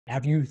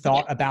Have you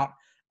thought about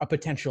a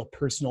potential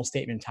personal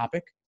statement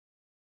topic?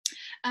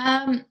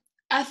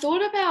 I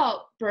thought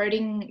about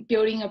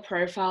building a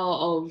profile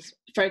of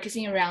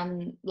focusing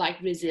around like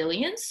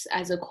resilience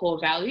as a core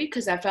value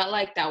because I felt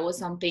like that was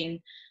something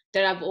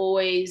that I've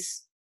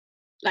always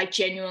like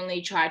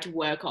genuinely tried to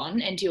work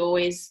on and to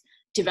always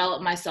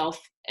develop myself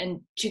and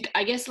to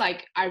I guess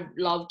like I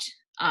loved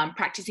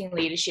practicing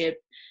leadership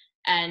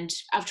and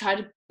I've tried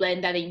to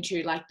blend that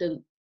into like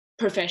the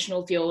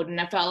professional field and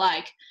I felt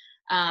like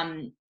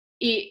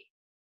it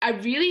I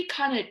really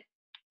kind of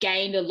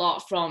gained a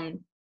lot from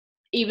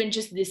even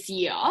just this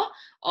year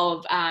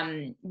of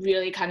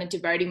really kind of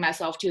devoting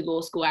myself to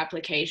law school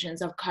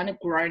applications. I've kind of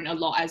grown a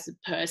lot as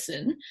a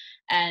person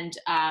and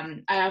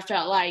I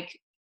felt like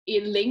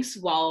it links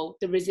well,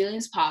 the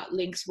resilience part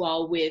links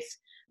well with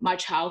my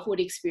childhood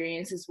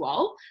experience as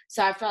well.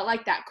 So I felt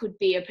like that could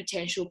be a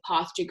potential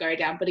path to go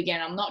down. But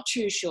again, I'm not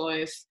too sure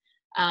if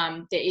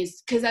there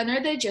is, because I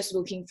know they're just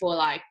looking for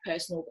like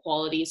personal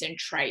qualities and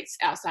traits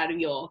outside of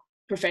your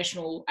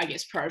professional, I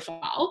guess,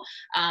 profile.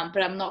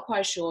 But I'm not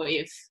quite sure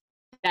if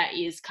that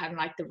is kind of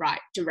like the right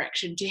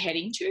direction to head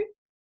into.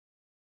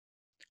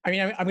 I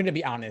mean, I'm going to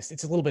be honest,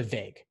 it's a little bit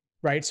vague,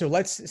 right? So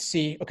let's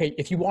see, okay,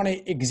 if you want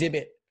to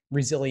exhibit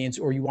resilience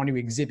or you want to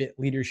exhibit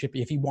leadership,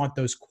 if you want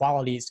those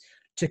qualities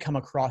to come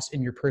across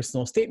in your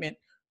personal statement,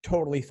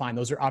 totally fine.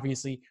 Those are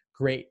obviously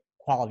great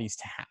qualities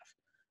to have.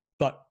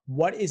 But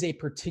what is a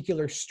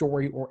particular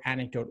story or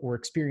anecdote or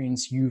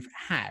experience you've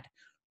had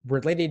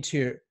related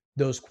to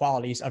those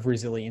qualities of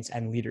resilience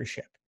and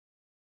leadership?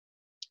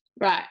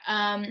 Right.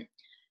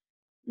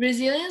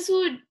 Resilience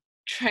would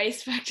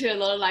trace back to a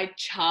lot of like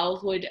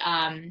childhood,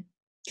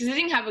 because I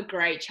didn't have a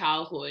great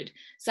childhood.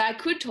 So I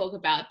could talk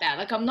about that.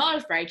 Like I'm not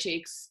afraid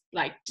to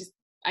just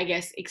I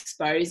guess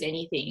expose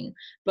anything,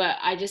 but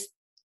I just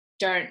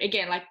don't,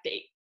 again, like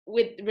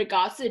with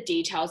regards to the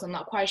details, I'm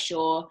not quite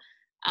sure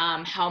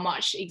how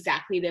much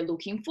exactly they're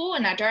looking for.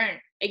 And I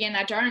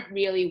don't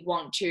really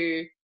want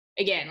to,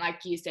 again, like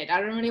you said, I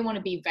don't really want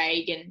to be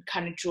vague and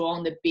kind of draw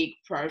on the big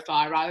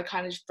profile, rather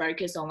kind of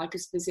focus on like a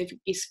specific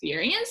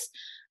experience.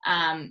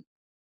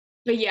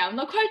 But yeah, I'm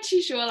not quite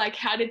too sure like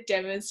how to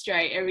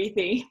demonstrate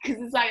everything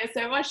because it's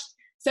like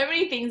so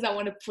many things I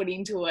want to put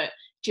into it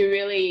to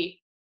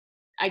really,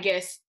 I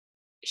guess,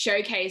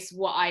 showcase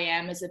what I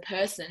am as a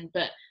person.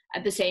 But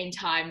at the same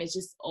time, it's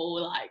just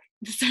all like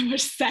so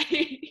much to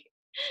say.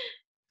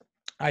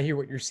 I hear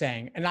what you're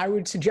saying. And I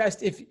would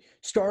suggest if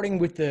starting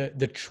with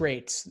the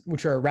traits,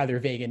 which are rather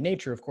vague in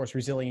nature, of course,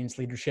 resilience,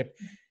 leadership,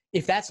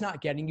 if that's not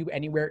getting you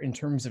anywhere in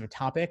terms of a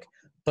topic,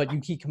 but you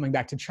keep coming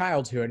back to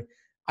childhood,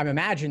 I'm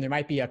imagining there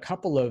might be a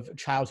couple of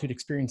childhood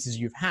experiences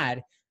you've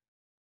had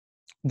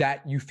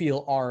that you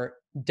feel are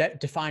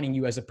defining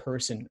you as a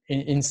person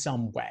in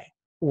some way,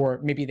 or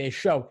maybe they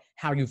show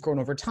how you've grown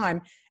over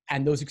time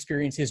and those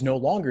experiences no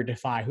longer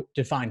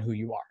define who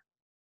you are.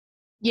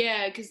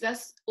 Yeah, because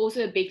that's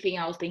also a big thing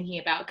I was thinking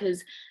about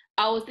because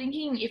I was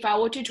thinking if I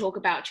were to talk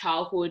about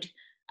childhood,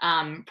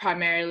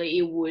 primarily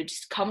it would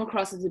come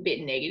across as a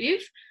bit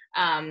negative.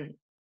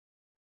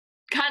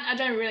 I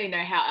don't really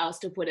know how else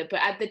to put it,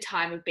 but at the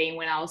time of being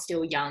when I was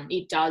still young,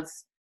 it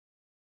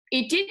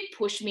did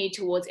push me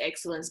towards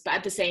excellence, but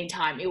at the same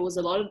time, it was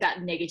a lot of that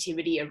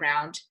negativity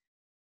around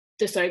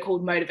the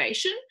so-called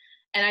motivation.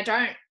 And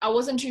I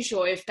wasn't too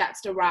sure if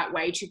that's the right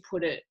way to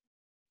put it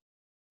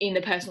in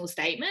the personal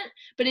statement,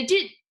 but it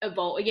did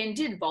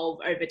evolve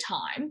over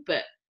time,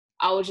 but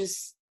I was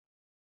just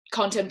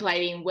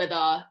contemplating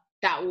whether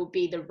that would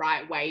be the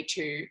right way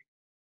to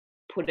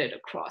put it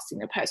across in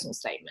the personal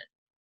statement.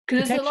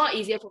 Because it's a lot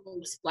easier for me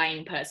to explain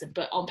in person,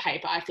 but on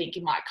paper, I think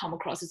it might come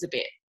across as a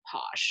bit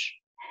harsh.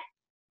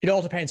 It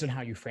all depends on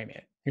how you frame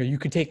it. You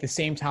could take the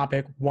same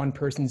topic, one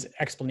person's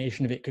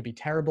explanation of it could be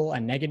terrible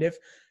and negative,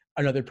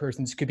 another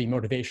person's could be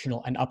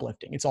motivational and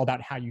uplifting. It's all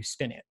about how you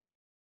spin it.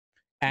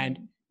 And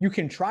you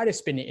can try to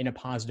spin it in a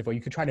positive way.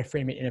 You could try to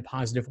frame it in a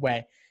positive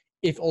way.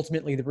 If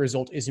ultimately the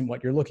result isn't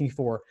what you're looking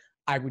for,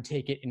 I would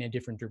take it in a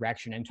different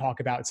direction and talk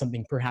about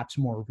something perhaps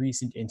more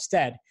recent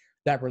instead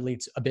that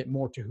relates a bit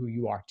more to who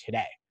you are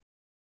today.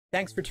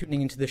 Thanks for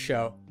tuning into the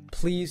show.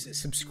 Please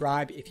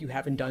subscribe if you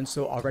haven't done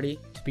so already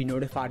to be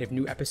notified of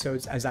new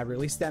episodes as I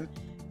release them.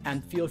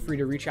 And feel free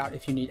to reach out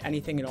if you need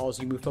anything at all as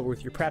you move forward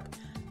with your prep.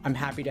 I'm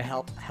happy to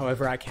help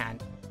however I can.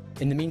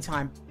 In the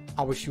meantime,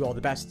 I'll wish you all the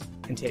best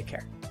and take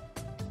care.